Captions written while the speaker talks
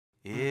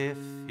If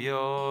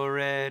you're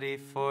ready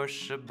for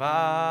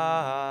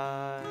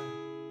Shabbat,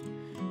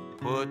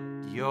 put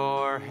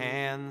your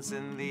hands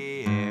in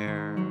the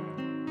air.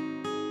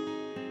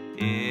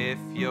 If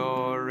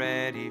you're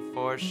ready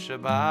for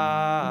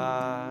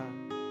Shabbat,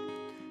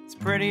 it's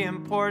pretty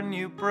important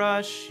you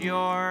brush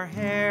your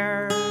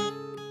hair.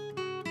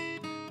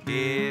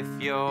 If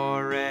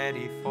you're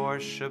ready for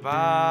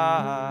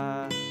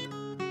Shabbat,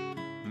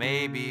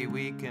 maybe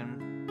we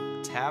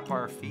can tap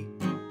our feet.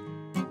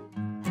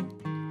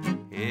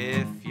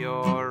 If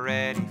you're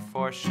ready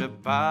for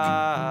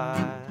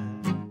Shabbat,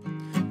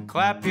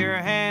 clap your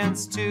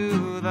hands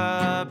to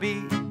the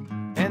beat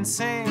and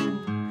sing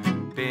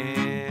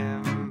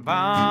Bim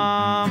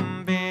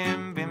Bam,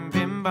 Bim Bim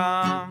Bim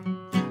Bam,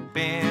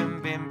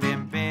 Bim Bim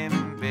Bim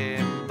Bim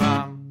Bim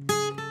Bam,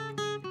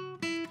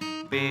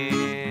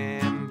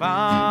 Bim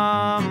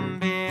Bam,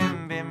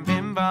 Bim Bim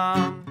Bim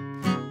Bam,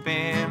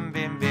 Bim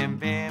Bim Bim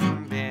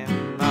Bim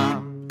Bim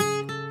Bam.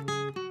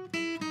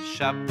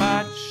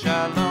 Shabbat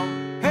Shalom,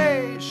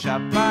 hey,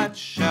 Shabbat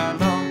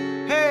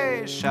Shalom,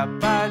 hey,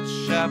 Shabbat,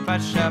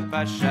 Shabbat,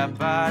 Shabbat,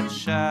 Shabbat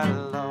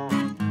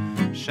Shalom,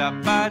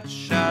 Shabbat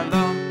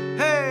Shalom,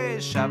 hey,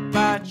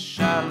 Shabbat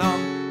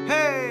Shalom,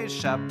 hey,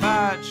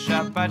 Shabbat,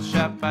 Shabbat,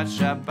 Shabbat,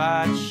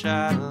 Shabbat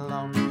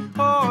Shalom,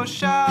 oh,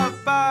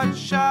 Shabbat,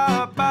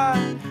 Shabbat,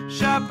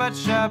 Shabbat,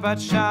 Shabbat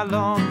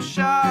Shalom,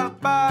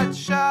 Shabbat,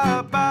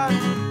 Shabbat,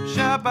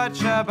 Shabbat,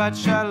 Shabbat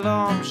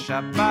Shalom,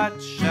 Shabbat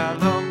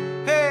Shalom,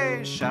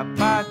 hey,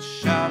 Shabbat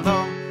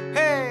Shalom,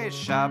 hey,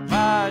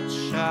 Shabbat,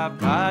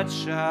 Shabbat,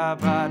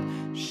 Shabbat,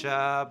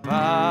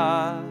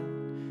 Shabbat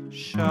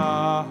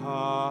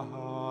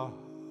Shalom.